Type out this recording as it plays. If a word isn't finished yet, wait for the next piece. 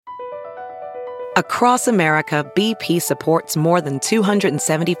Across America, BP supports more than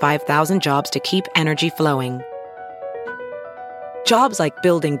 275,000 jobs to keep energy flowing. Jobs like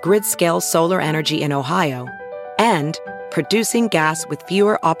building grid-scale solar energy in Ohio and producing gas with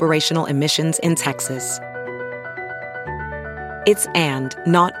fewer operational emissions in Texas. It's and,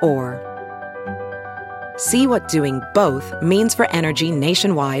 not or. See what doing both means for energy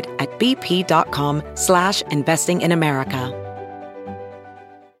nationwide at bp.com/investing in America.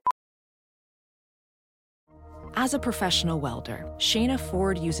 As a professional welder, Shayna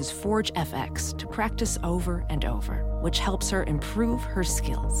Ford uses Forge FX to practice over and over, which helps her improve her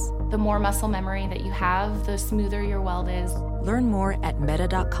skills. The more muscle memory that you have, the smoother your weld is. Learn more at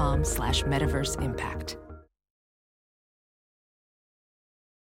meta.com/metaverse impact.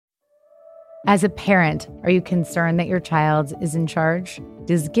 As a parent, are you concerned that your child is in charge?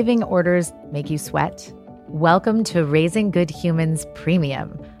 Does giving orders make you sweat? Welcome to Raising Good Humans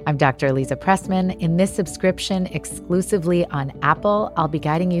Premium. I'm Dr. Lisa Pressman. In this subscription exclusively on Apple, I'll be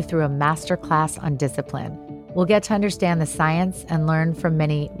guiding you through a masterclass on discipline. We'll get to understand the science and learn from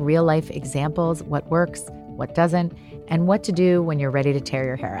many real-life examples what works, what doesn't, and what to do when you're ready to tear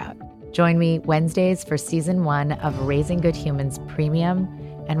your hair out. Join me Wednesdays for Season 1 of Raising Good Humans Premium.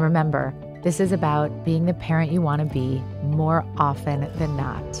 And remember, this is about being the parent you want to be more often than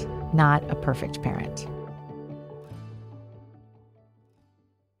not a perfect parent.